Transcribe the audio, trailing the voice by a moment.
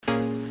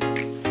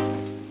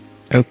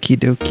Okie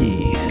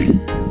dokie.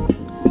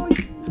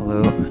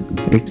 Hello.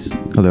 Oops.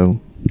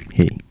 Hello.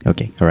 Hey.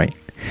 Okay. All right.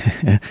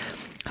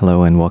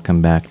 Hello and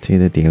welcome back to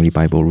the Daily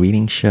Bible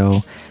Reading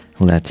Show.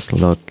 Let's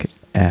look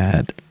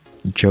at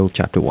Job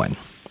chapter 1.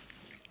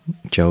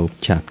 Job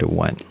chapter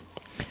 1.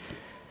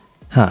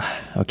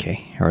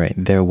 Okay. All right.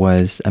 There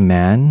was a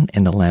man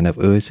in the land of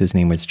Uz whose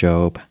name was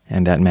Job,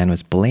 and that man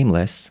was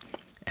blameless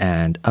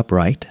and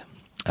upright,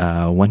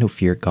 one who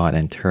feared God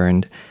and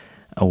turned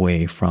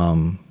away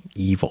from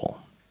evil.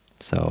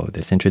 So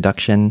this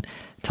introduction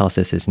tells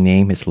us his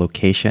name, his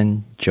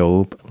location,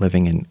 Job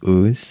living in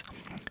Uz,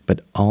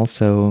 but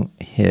also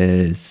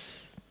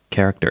his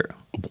character,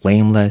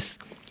 blameless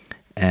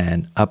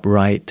and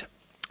upright.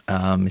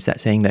 Is that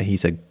saying that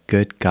he's a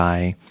good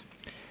guy?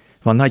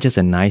 Well, not just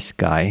a nice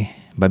guy,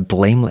 but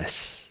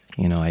blameless.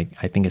 You know, I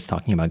think it's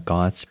talking about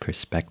God's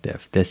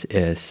perspective. This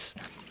is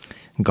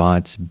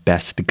God's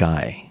best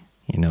guy.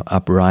 You know,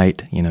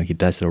 upright, he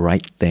does the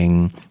right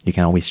thing. You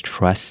can always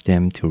trust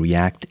him to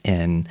react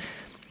in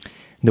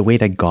the way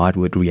that God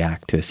would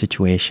react to a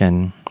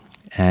situation.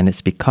 And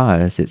it's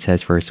because, it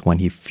says verse 1,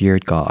 he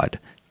feared God,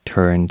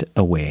 turned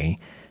away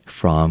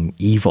from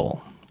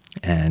evil.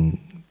 And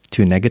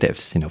two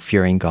negatives,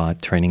 fearing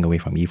God, turning away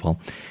from evil.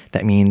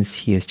 That means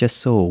he is just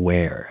so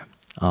aware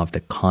of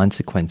the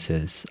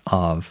consequences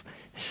of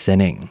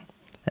sinning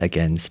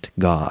against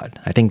God.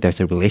 I think there's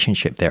a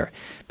relationship there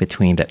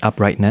between that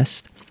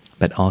uprightness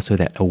but also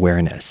that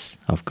awareness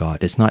of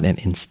God. It's not an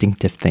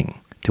instinctive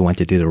thing to want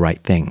to do the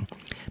right thing,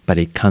 but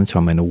it comes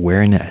from an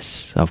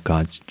awareness of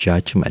God's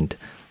judgment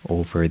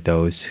over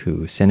those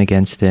who sin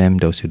against him,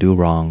 those who do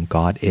wrong.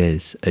 God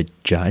is a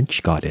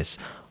judge. God is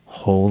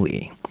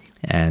holy.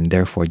 And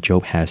therefore,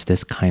 Job has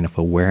this kind of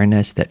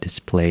awareness that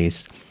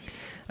displays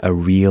a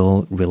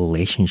real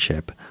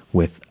relationship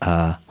with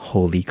a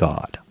holy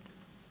God.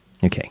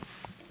 Okay.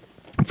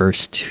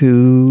 Verse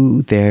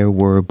 2, there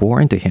were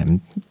born to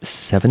him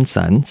 7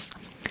 sons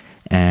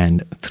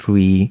and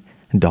 3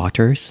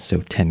 daughters, so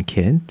 10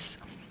 kids.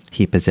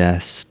 He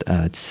possessed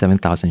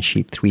 7,000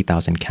 sheep,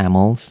 3,000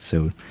 camels,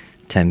 so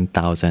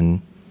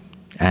 10,000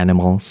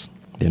 animals.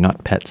 They're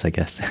not pets, I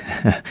guess.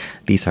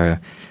 These are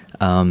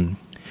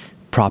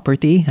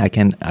property. I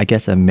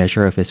guess a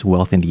measure of his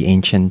wealth in the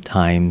ancient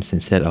times.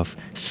 Instead of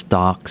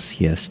stocks,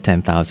 he has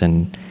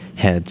 10,000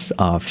 heads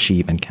of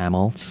sheep and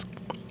camels.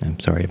 I'm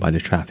sorry about the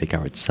traffic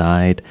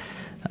outside.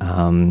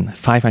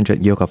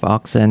 500 yoke of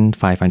oxen,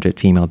 500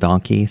 female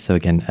donkeys. So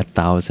again,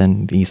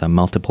 1,000. These are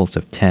multiples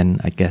of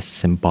 10, I guess,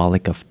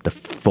 symbolic of the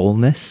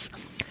fullness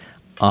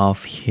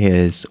of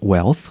his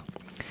wealth.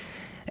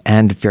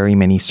 And very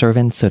many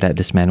servants, so that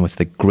this man was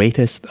the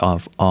greatest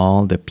of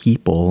all the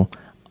people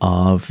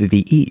of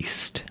the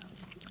East.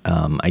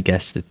 I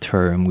guess the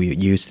term we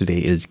use today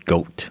is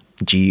GOAT,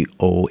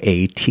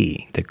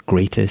 G-O-A-T, the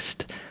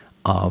greatest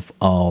of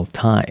all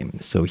time.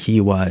 So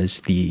he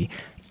was the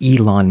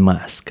Elon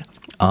Musk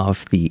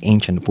of the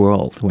ancient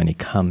world when it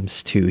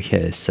comes to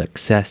his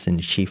success and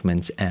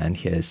achievements and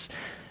his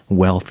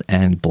wealth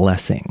and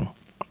blessing.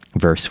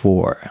 Verse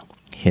 4,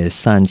 his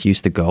sons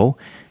used to go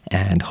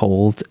and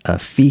hold a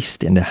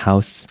feast in the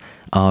house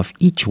of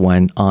each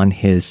one on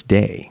his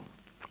day.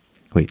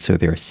 Wait, so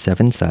there are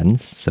 7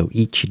 sons. So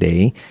each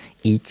day,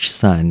 each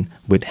son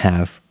would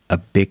have a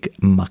big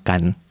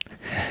makan,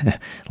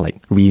 like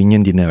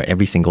reunion dinner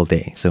every single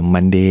day. So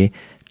Monday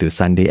to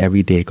Sunday,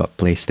 every day got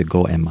place to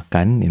go and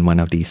makan in one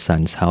of these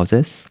sons'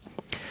 houses.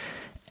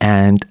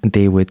 And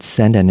they would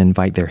send and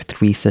invite their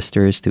 3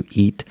 sisters to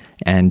eat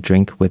and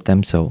drink with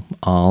them. So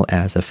all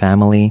as a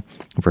family.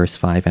 Verse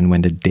 5, and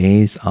when the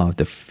days of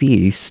the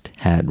feast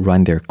had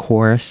run their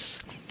course,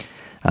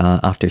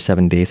 after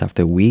 7 days,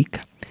 after a week,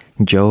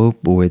 Job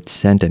would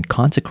send and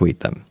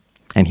consecrate them.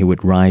 And he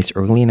would rise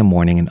early in the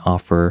morning and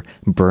offer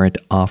burnt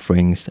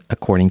offerings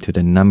according to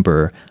the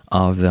number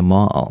of them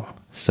all.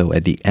 So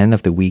at the end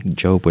of the week,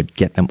 Job would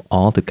get them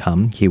all to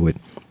come. He would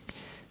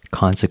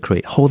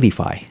consecrate,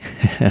 holify,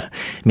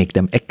 make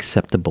them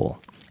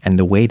acceptable. And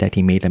the way that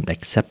he made them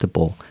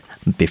acceptable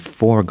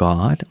before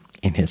God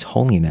in his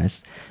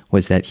holiness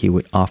was that he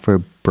would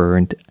offer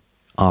burnt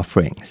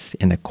offerings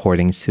in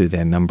accordance to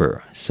their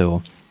number.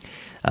 So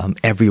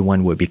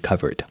everyone would be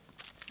covered.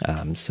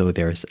 So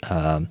there's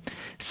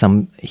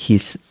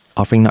he's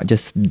offering not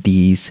just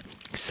these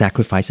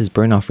sacrifices.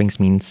 Burnt offerings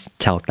means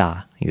chao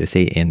ta, you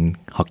say in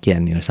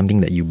Hokkien,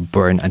 something that you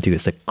burn until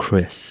it's a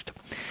crisp.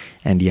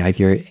 And the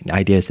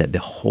idea is that the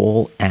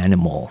whole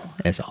animal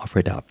is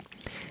offered up.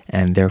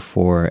 And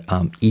therefore,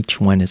 each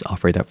one is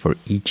offered up for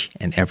each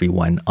and every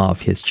one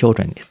of his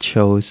children. It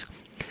shows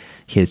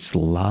his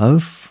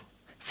love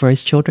for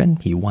his children.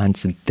 He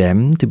wants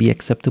them to be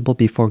acceptable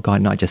before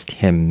God, not just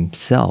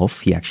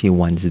himself. He actually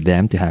wants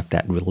them to have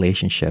that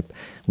relationship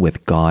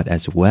with God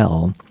as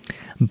well.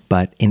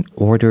 But in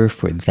order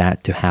for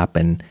that to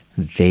happen,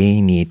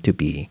 they need to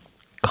be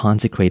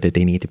consecrated.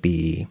 They need to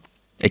be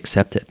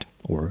accepted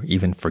or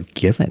even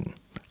forgiven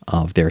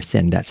of their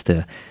sin. That's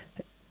the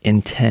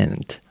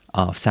intent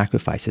of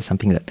sacrifice, is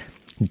something that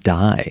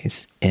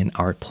dies in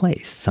our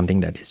place,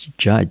 something that is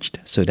judged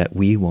so that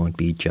we won't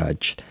be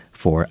judged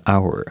for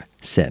our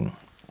sin.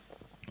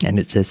 And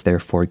it says,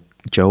 therefore,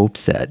 Job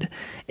said,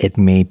 it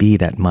may be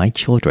that my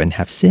children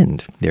have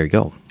sinned. There you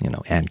go,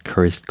 and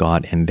cursed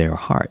God in their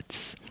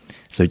hearts.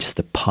 So just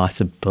the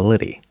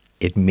possibility,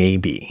 it may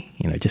be,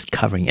 just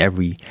covering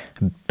every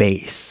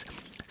base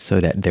so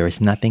that there is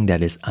nothing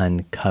that is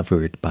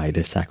uncovered by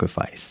the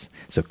sacrifice.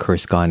 So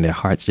curse God in their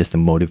hearts, just the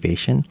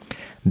motivation.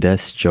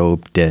 Thus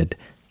Job did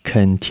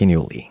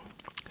continually.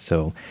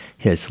 So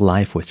his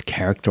life was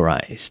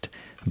characterized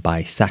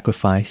by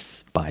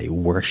sacrifice, by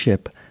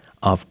worship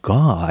of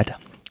God,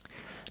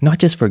 not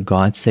just for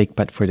God's sake,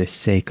 but for the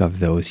sake of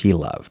those he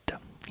loved.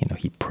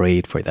 He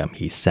prayed for them.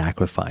 He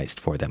sacrificed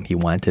for them. He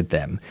wanted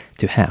them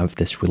to have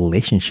this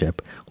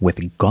relationship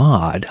with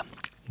God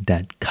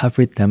that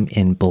covered them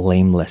in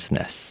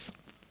blamelessness.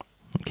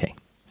 Okay.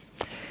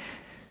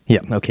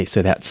 Yeah, okay,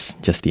 so that's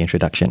just the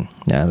introduction.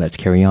 Now let's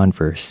carry on,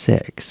 verse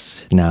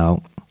 6.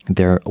 Now,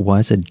 there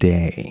was a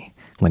day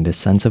when the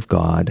sons of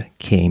God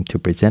came to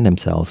present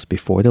themselves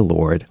before the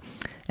Lord,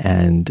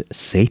 and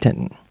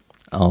Satan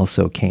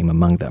also came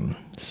among them.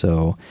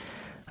 So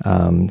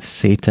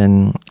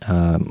Satan,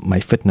 my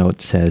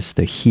footnote says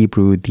the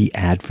Hebrew, the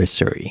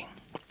adversary,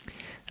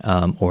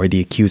 or the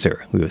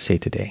accuser, we would say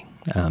today.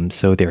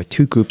 So there are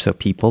two groups of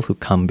people who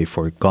come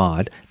before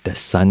God, the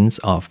sons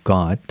of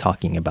God,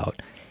 talking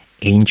about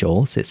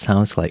angels. It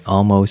sounds like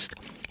almost,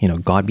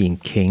 God being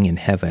king in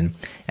heaven,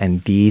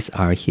 and these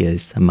are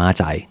his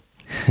magi,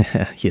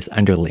 his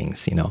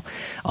underlings,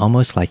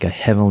 almost like a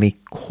heavenly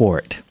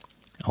court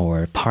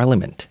or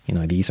parliament.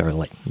 These are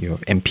like your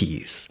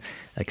MPs,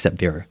 except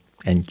they're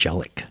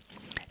angelic.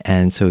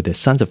 And so the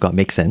sons of God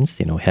make sense,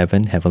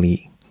 heaven,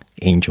 heavenly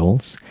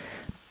angels,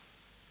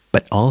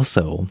 but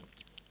also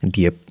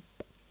the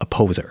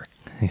opposer,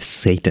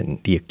 Satan,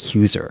 the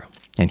accuser.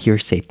 And here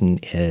Satan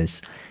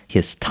is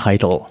his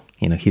title,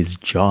 his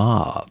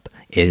job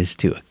is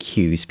to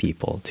accuse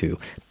people, to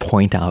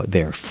point out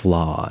their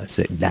flaws.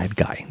 That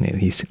guy,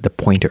 he's the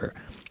pointer,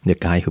 the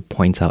guy who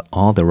points out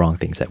all the wrong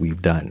things that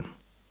we've done.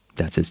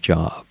 That's his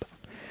job.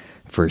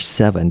 Verse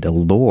 7, the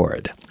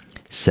Lord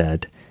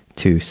said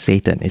to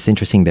Satan. It's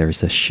interesting,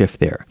 there's a shift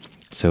there.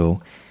 So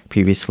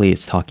previously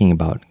it's talking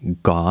about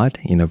God.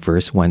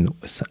 Verse 1,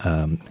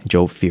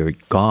 Job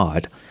feared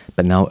God,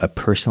 but now a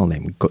personal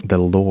name, the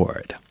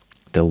Lord.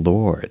 The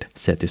Lord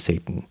said to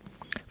Satan,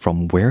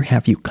 from where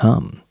have you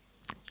come?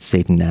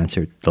 Satan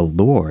answered the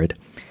Lord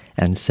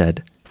and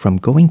said, from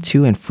going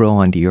to and fro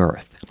on the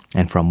earth,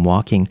 and from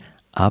walking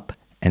up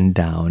and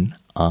down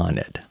on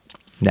it.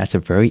 That's a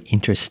very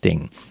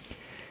interesting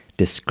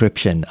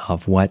description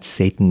of what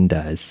Satan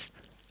does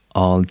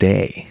all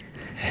day.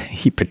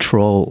 He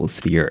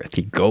patrols the earth.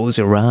 He goes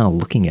around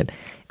looking at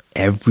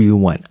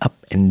everyone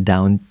up and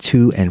down,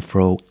 to and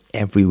fro,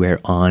 everywhere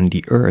on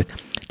the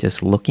earth,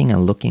 just looking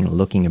and looking and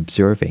looking,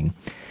 observing,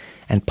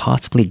 and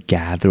possibly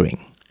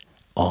gathering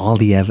all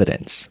the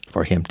evidence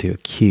for him to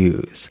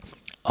accuse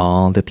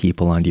all the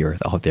people on the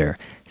earth of their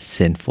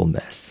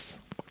sinfulness.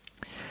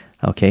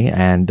 Okay,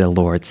 and the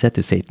Lord said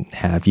to Satan,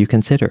 have you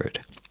considered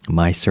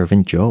my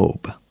servant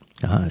Job?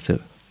 So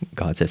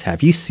God says,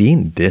 have you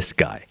seen this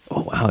guy?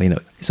 Oh, wow,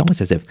 it's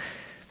almost as if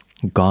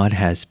God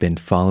has been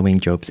following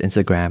Job's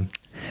Instagram.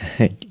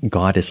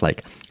 God is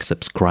like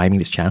subscribing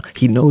to this channel.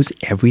 He knows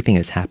everything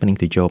that's happening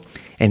to Job,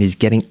 and he's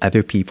getting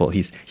other people.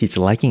 He's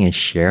liking and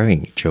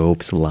sharing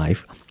Job's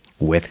life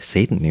with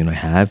Satan.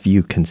 Have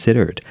you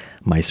considered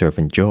my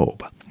servant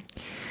Job?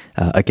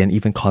 Again,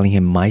 even calling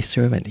him my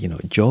servant.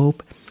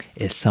 Job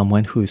is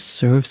someone who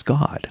serves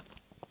God,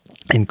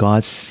 and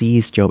God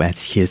sees Job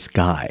as his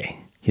guy,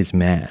 his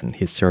man,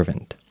 his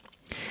servant.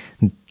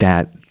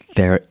 That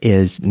there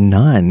is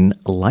none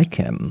like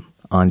him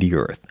on the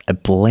earth, a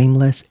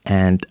blameless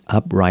and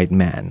upright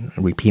man.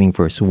 Repeating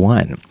verse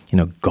 1,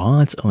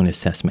 God's own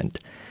assessment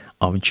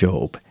of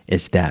Job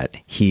is that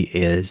he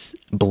is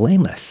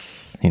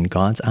blameless. In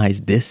God's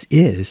eyes, this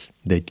is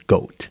the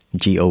GOAT,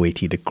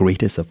 G-O-A-T, the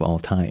greatest of all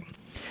time,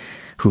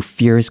 who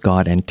fears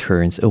God and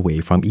turns away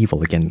from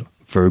evil. Again,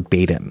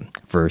 verbatim,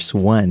 verse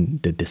 1,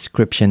 the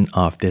description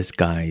of this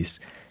guy's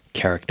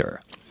character.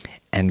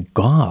 And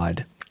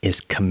God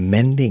is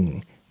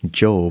commending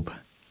Job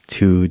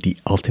to the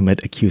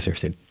ultimate accuser.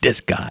 Said,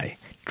 this guy,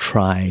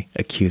 try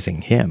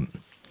accusing him.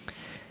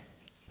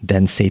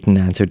 Then Satan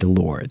answered the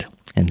Lord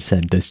and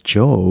said, does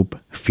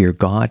Job fear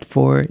God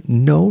for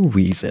no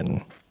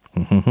reason?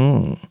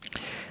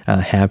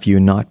 Have you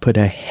not put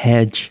a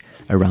hedge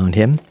around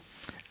him,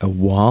 a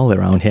wall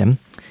around him,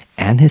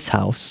 and his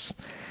house,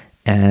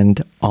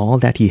 and all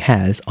that he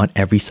has on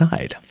every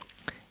side?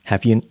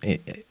 Have you...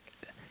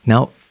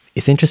 Now,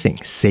 it's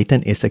interesting.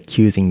 Satan is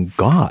accusing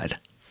God,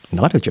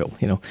 not of Job.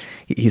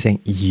 He's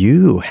saying,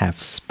 you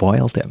have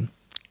spoiled him.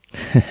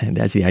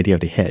 That's the idea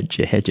of the hedge.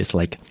 A hedge is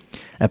like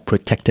a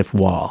protective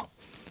wall.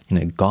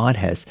 God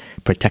has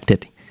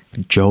protected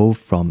Job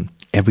from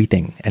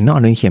everything, and not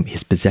only him,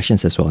 his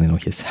possessions as well.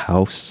 His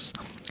house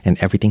and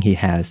everything he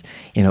has.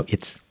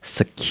 It's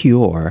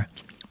secure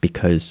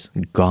because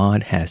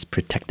God has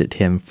protected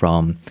him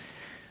from,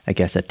 I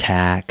guess,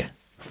 attack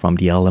from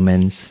the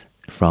elements,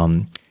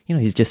 from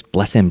he's just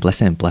blessed him,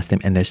 blessed him, blessed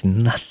him, and there's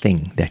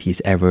nothing that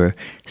he's ever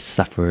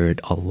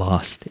suffered or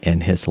lost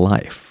in his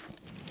life.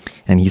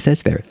 And he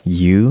says there,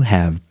 you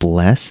have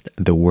blessed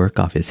the work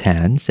of his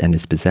hands, and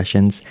his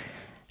possessions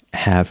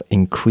have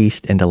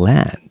increased in the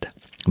land.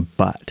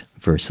 But,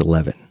 verse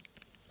 11,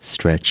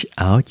 stretch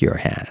out your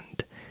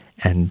hand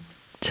and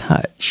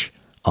touch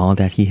all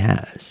that he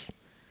has,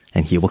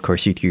 and he will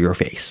curse you to your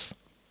face.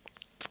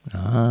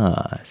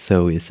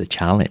 So it's a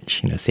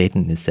challenge.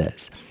 Satan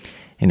says,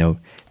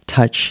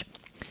 touch,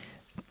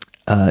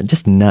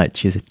 just nudge.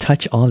 He said,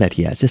 touch all that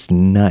he has. Just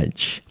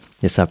nudge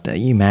yourself.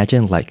 You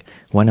imagine like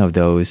one of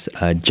those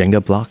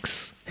Jenga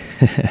blocks,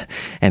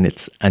 and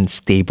it's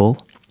unstable.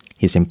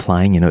 He's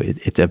implying,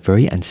 it's a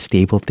very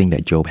unstable thing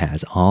that Job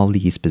has, all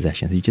these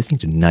possessions. You just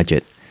need to nudge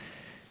it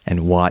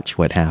and watch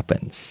what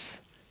happens.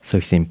 So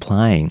he's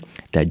implying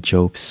that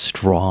Job's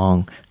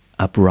strong,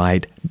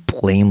 upright,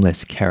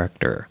 blameless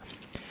character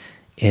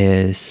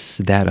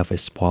is that of a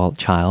spoiled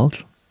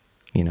child.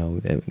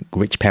 A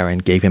rich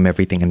parent gave him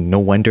everything, and no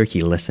wonder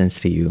he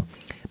listens to you.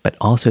 But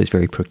also it's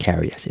very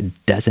precarious. It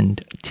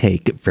doesn't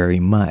take very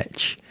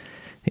much,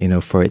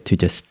 for it to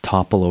just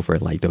topple over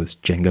like those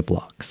Jenga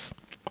blocks.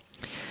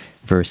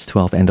 Verse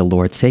 12, and the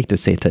Lord said to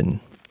Satan,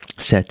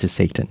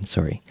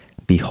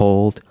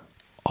 behold,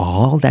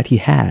 all that he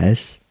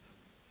has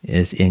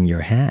is in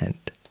your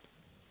hand.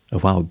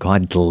 Wow,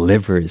 God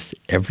delivers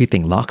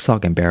everything, lock,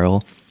 stock, and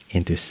barrel,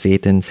 into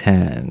Satan's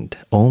hand.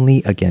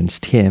 Only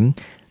against him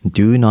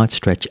do not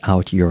stretch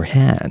out your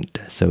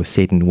hand. So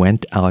Satan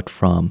went out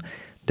from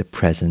the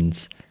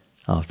presence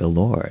of the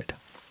Lord.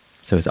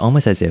 So it's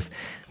almost as if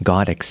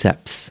God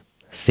accepts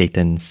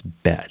Satan's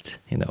bet.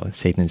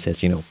 Satan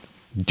says,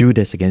 do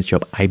this against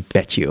Job. I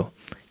bet you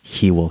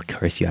he will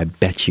curse you. I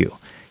bet you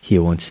he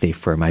won't stay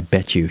firm. I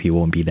bet you he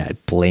won't be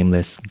that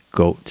blameless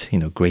goat,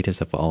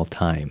 greatest of all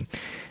time.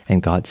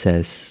 And God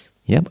says,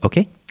 yep,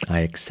 okay, I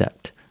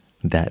accept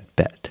that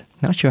bet.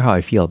 Not sure how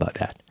I feel about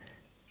that.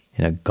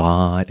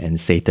 God and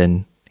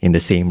Satan in the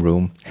same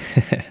room.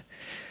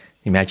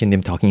 Imagine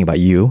them talking about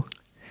you,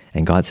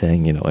 and God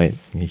saying,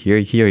 here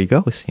he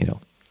goes,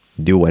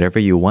 do whatever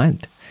you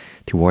want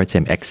towards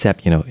him,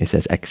 except, it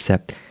says,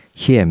 except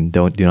him,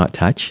 do not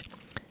touch,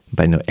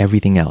 but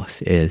everything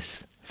else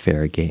is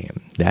fair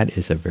game. That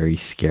is a very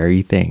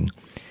scary thing,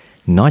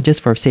 not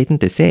just for Satan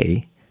to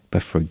say,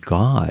 but for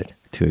God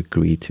to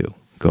agree to.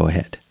 Go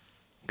ahead.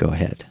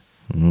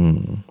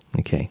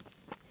 Okay.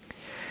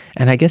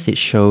 And I guess it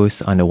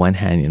shows, on the one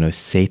hand,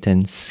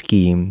 Satan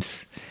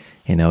schemes.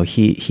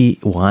 He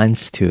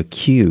wants to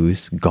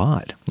accuse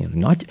God.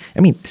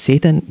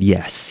 Satan,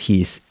 yes,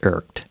 he's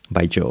irked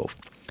by Job,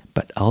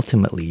 but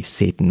ultimately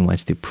Satan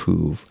wants to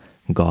prove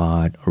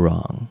God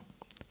wrong.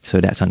 So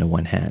that's on the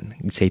one hand.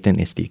 Satan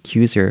is the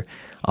accuser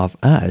of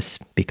us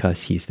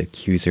because he's the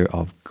accuser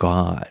of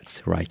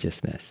God's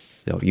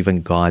righteousness. So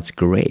even God's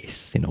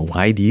grace.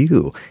 Why do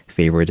you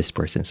favor this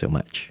person so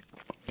much?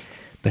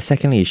 But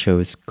secondly, it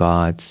shows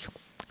God's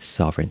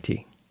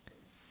sovereignty.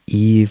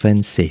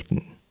 Even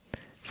Satan,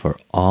 for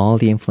all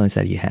the influence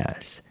that he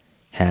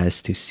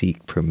has to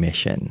seek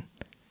permission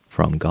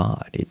from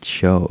God. It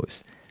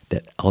shows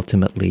that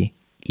ultimately,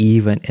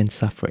 even in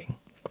suffering,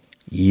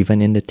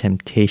 even in the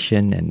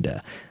temptation and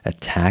the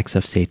attacks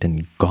of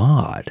Satan,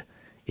 God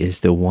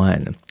is the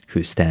one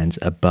who stands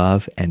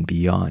above and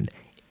beyond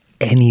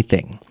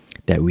anything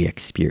that we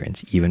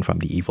experience, even from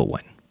the evil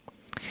one.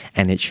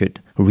 And it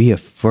should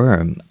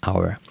reaffirm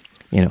our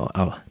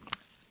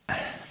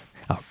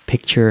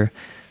picture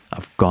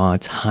of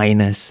God's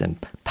highness and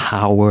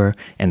power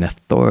and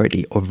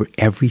authority over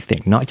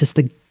everything, not just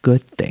the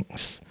good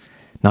things,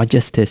 not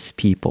just his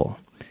people,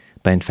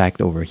 but in fact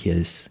over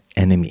his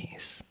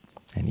enemies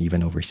and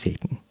even over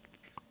Satan.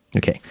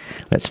 Okay,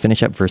 let's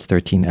finish up verse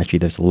 13. Actually,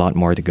 there's a lot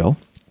more to go.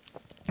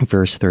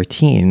 Verse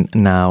 13,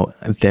 now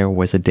there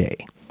was a day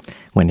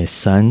when his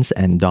sons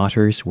and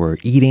daughters were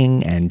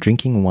eating and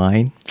drinking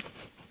wine,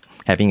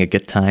 having a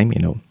good time,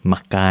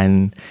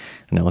 makan,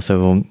 and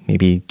also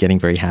maybe getting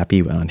very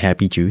happy on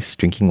happy juice,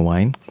 drinking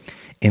wine,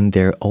 in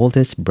their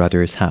oldest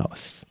brother's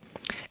house.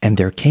 And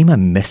there came a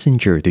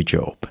messenger to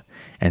Job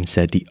and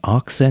said, the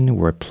oxen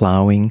were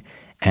plowing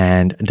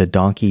and the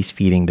donkeys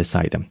feeding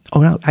beside them.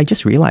 Oh, no, I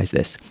just realized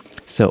this.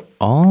 So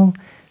all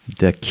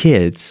the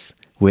kids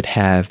would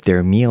have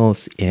their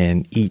meals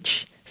in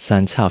each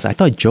son's house. I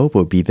thought Job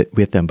would be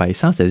with them, but it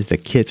sounds as if the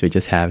kids would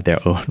just have their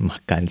own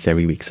makans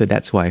every week. So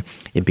that's why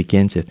it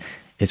begins with,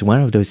 it's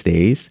one of those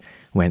days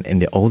when in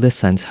the oldest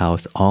son's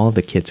house, all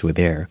the kids were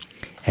there.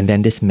 And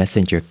then this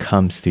messenger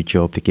comes to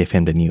Job to give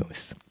him the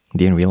news.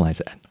 Didn't realize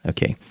that.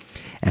 Okay.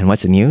 And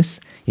what's the news?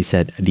 He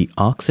said, the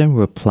oxen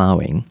were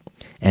plowing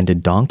and the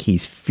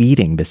donkeys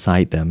feeding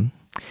beside them,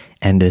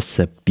 and the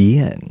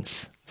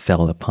Sabaeans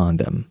fell upon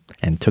them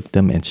and took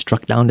them and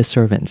struck down the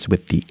servants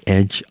with the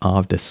edge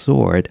of the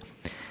sword,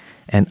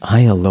 and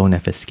I alone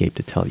have escaped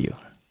to tell you.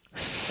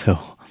 So,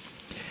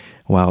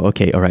 wow,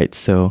 okay, all right.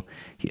 So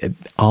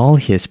all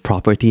his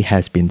property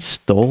has been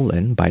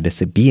stolen by the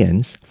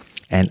Sabaeans,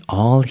 and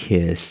all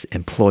his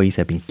employees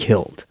have been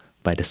killed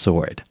by the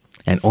sword.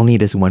 And only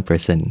this one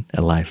person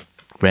alive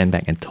ran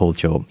back and told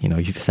Job,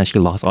 you've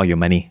essentially lost all your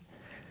money.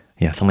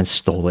 Yeah, someone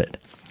stole it,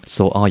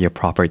 stole all your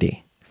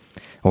property,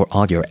 or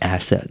all your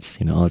assets,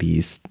 all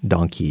these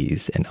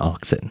donkeys and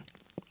oxen.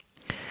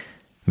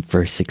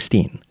 Verse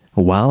 16,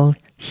 while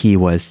he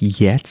was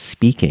yet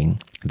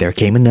speaking, there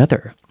came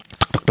another.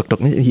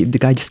 The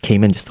guy just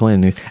came in, just told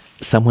him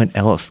someone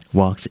else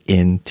walks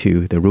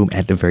into the room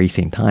at the very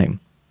same time.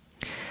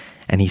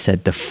 And he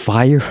said, the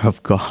fire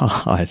of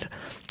God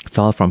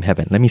fell from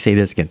heaven. Let me say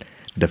this again.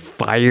 The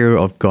fire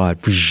of God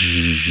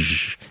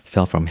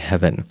fell from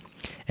heaven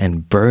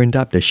and burned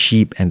up the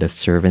sheep and the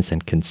servants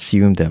and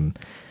consumed them.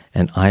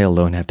 And I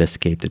alone have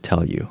escaped to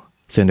tell you.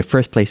 So in the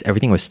first place,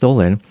 everything was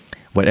stolen.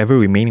 Whatever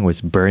remaining was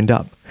burned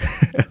up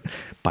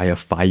by a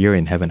fire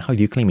in heaven. How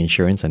do you claim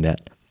insurance on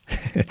that?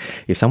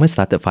 If someone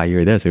started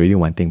fire, that's already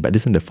one thing. But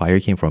listen, the fire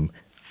came from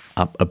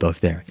up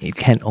above there. It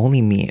can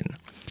only mean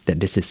that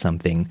this is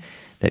something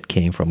that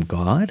came from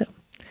God,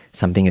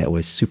 something that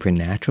was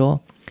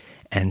supernatural,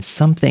 and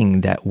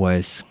something that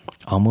was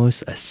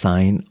almost a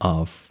sign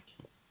of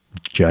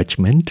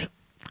judgment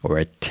or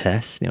a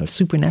test,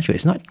 supernatural.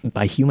 It's not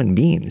by human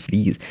beings.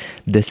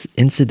 This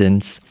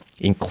incidents,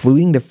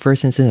 including the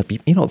first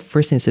incident,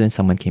 first incident,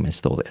 someone came and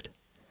stole it.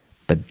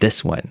 But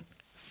this one,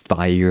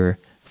 fire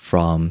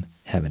from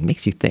heaven,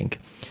 makes you think,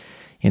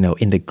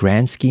 in the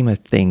grand scheme of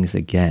things,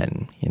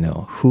 again,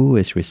 who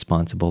is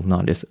responsible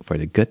not just for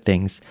the good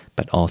things,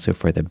 but also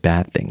for the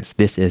bad things?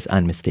 This is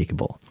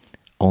unmistakable.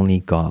 Only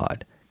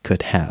God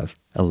could have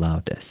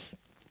allowed this.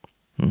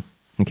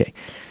 Okay.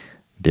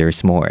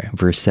 There's more.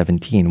 Verse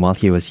 17, while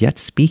he was yet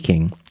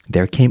speaking,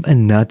 there came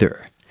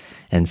another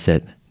and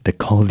said, the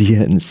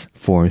Chaldeans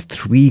formed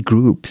 3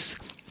 groups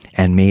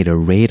and made a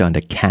raid on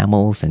the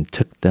camels and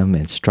took them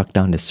and struck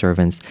down the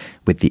servants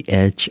with the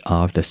edge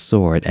of the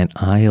sword, and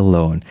I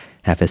alone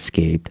have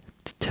escaped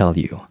to tell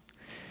you.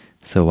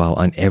 So while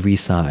on every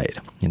side,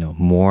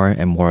 more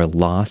and more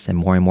loss and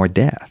more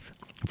death.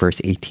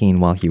 Verse 18,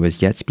 while he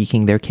was yet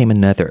speaking, there came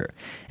another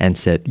and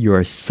said,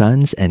 your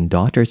sons and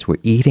daughters were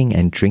eating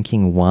and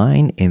drinking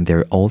wine in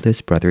their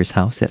oldest brother's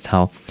house. That's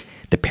how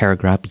the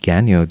paragraph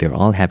began. They're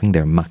all having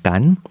their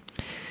makan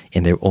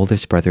in their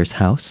oldest brother's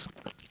house.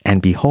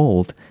 And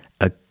behold,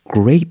 a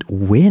great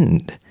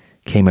wind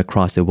came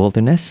across the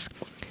wilderness,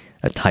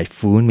 a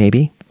typhoon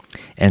maybe,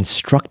 and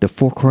struck the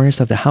 4 corners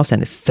of the house,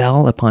 and it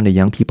fell upon the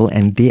young people,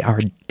 and they are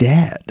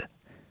dead.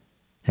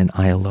 And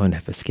I alone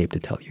have escaped to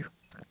tell you.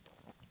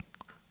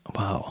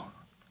 Wow.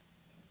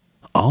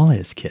 All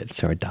his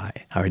kids are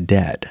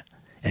dead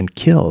and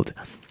killed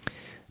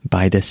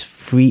by this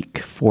freak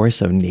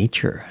force of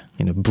nature,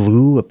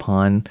 blew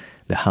upon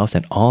the house,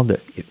 and all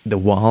the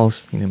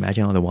walls,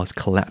 imagine all the walls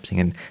collapsing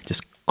and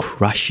just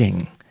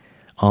crushing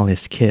all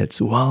his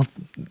kids while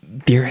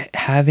they're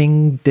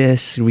having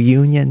this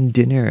reunion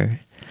dinner.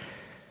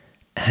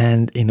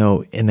 And, in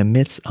the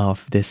midst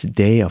of this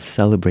day of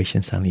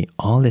celebration, suddenly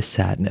all this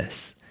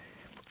sadness,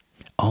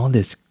 all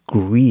this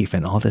grief,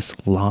 and all this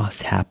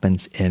loss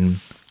happens in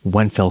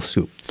one fell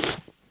swoop.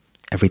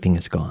 Everything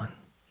is gone.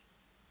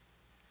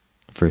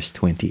 Verse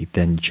 20,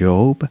 then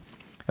Job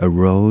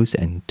arose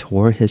and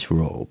tore his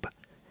robe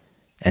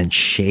and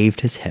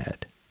shaved his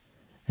head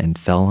and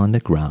fell on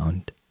the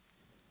ground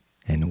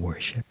and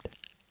worshipped.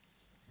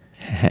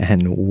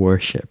 And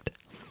worshipped.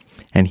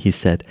 And he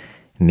said,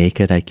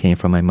 naked I came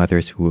from my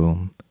mother's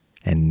womb,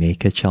 and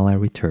naked shall I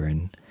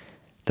return.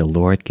 The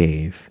Lord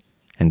gave,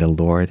 and the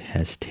Lord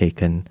has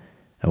taken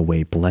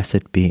away.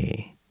 Blessed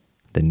be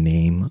the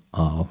name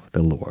of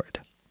the Lord.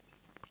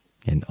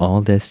 In all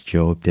this,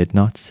 Job did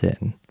not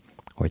sin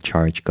or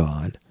charge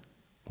God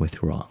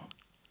with wrong.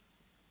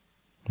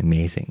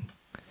 Amazing.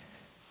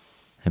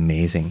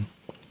 Amazing.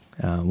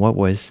 What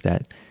was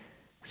that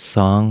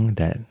song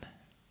that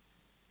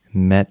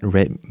Matt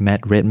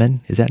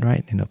Redman, is that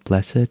right?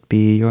 Blessed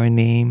be your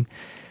name.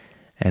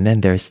 And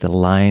then there's the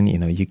line,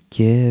 you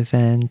give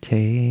and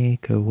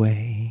take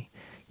away.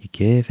 You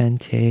give and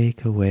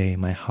take away.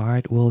 My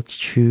heart will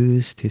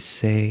choose to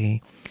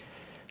say,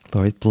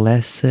 Lord,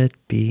 blessed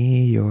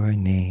be your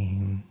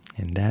name.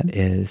 And that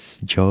is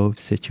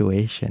Job's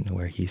situation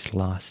where he's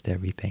lost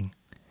everything.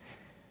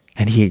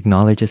 And he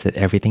acknowledges that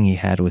everything he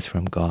had was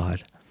from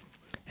God,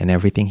 and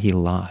everything he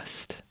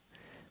lost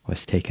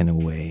was taken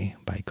away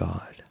by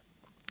God.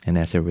 And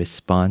as a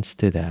response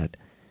to that,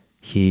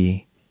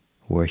 he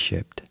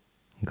worshipped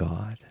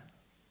God.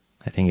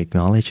 I think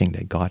acknowledging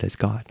that God is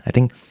God. I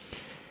think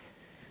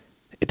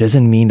it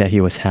doesn't mean that he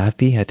was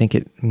happy. I think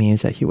it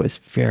means that he was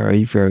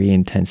very, very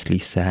intensely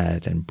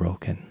sad and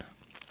broken.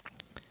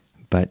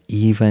 But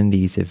even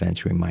these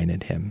events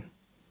reminded him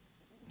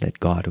that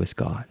God was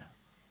God,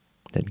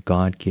 that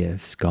God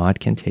gives, God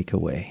can take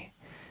away.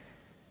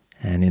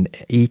 And in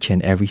each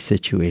and every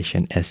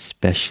situation,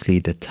 especially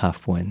the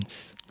tough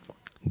ones,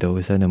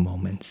 those are the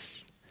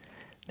moments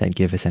that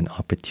give us an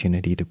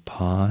opportunity to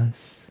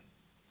pause,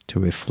 to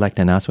reflect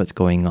and ask what's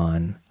going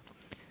on,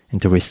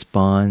 and to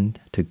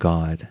respond to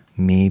God,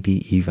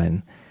 maybe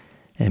even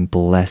in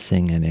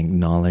blessing and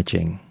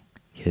acknowledging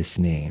His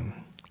name.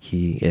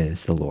 He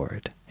is the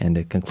Lord. And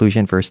the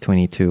conclusion, verse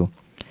 22,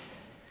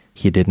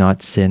 he did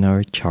not sin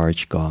or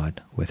charge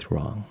God with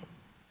wrong.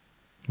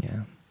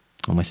 Yeah.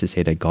 Almost to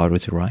say that God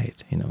was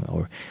right,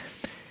 or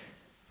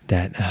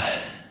that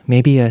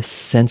maybe a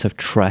sense of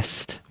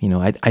trust.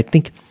 I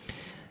think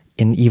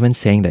in even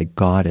saying that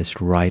God is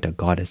right or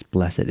God is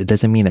blessed, it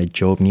doesn't mean that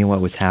Job knew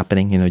what was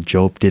happening.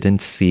 Job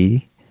didn't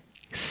see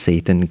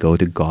Satan go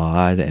to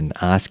God and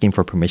ask him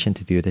for permission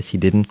to do this. He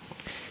didn't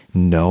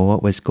know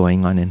what was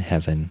going on in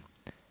heaven,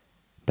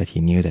 but he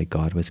knew that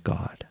God was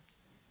God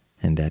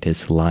and that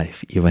his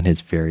life, even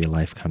his very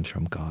life, comes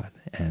from God.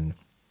 And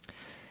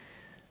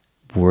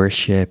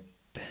worship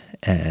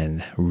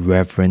and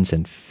reverence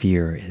and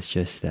fear is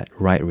just that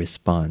right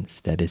response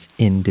that is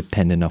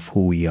independent of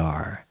who we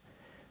are,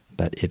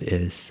 but it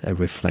is a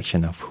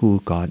reflection of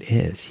who God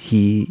is.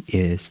 He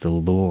is the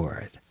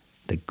Lord,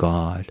 the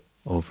God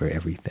over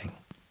everything.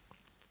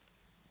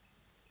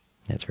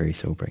 That's very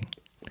sobering.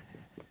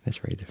 That's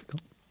very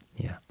difficult.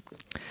 Yeah.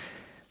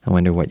 I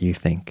wonder what you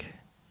think.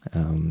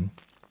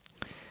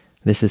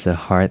 This is a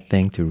hard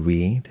thing to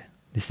read.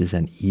 This is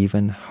an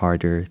even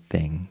harder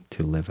thing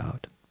to live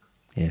out.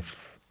 If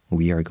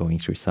we are going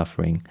through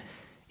suffering,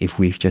 if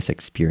we've just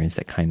experienced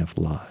that kind of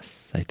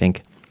loss, I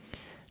think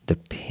the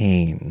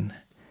pain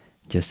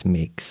just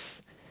makes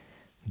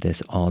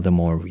this all the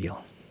more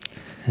real.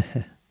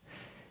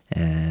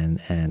 and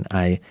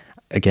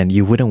again,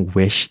 you wouldn't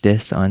wish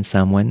this on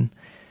someone,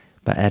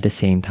 but at the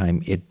same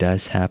time, it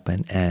does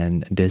happen,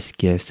 and this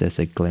gives us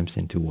a glimpse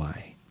into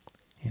why.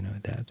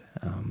 That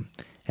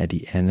at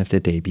the end of the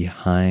day,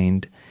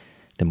 behind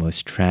the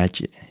most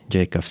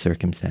tragic of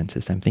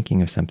circumstances, I'm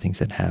thinking of some things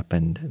that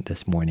happened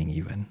this morning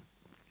even.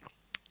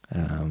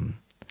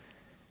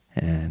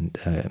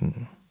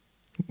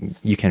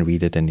 You can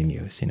read it in the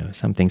news,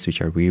 some things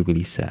which are really,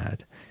 really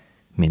sad.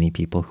 Many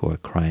people who are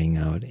crying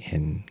out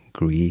in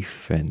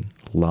grief and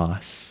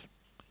loss,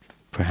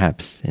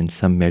 perhaps in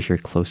some measure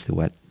close to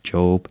what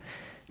Job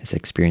is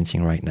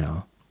experiencing right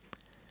now,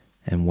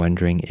 and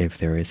wondering if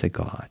there is a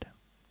God,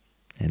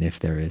 and if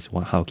there is,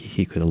 how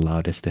he could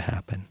allow this to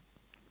happen.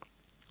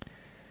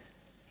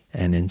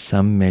 And in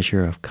some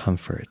measure of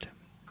comfort,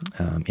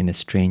 in a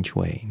strange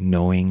way,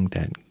 knowing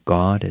that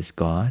God is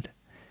God,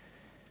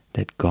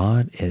 that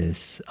God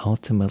is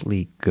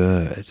ultimately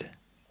good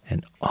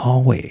and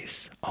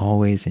always,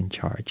 always in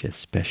charge,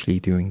 especially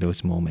during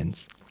those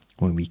moments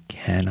when we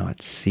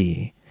cannot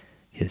see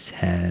his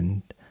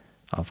hand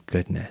of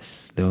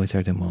goodness. Those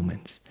are the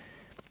moments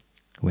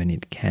when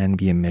it can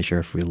be a measure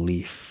of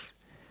relief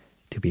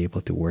to be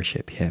able to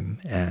worship him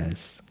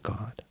as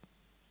God.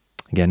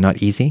 Again,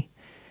 not easy,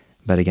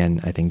 but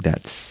again, I think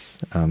that's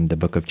the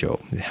book of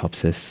Job. It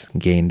helps us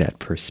gain that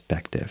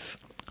perspective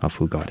of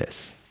who God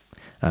is.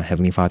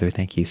 Heavenly Father,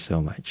 thank you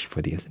so much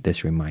for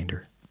this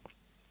reminder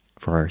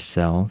for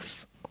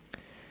ourselves,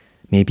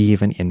 maybe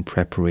even in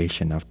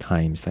preparation of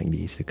times like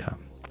these to come.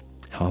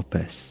 Help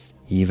us,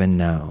 even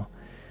now,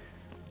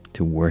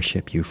 to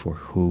worship you for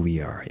who we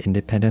are,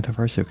 independent of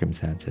our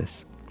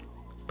circumstances,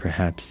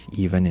 perhaps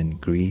even in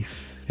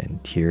grief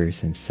and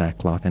tears and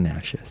sackcloth and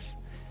ashes,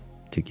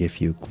 to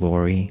give you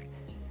glory,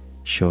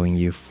 showing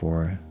you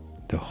for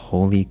the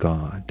holy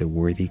God, the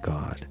worthy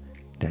God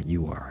that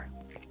you are.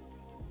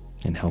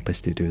 And help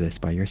us to do this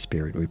by your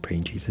Spirit, we pray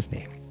in Jesus'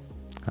 name.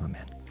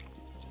 Amen.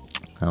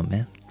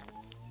 Amen.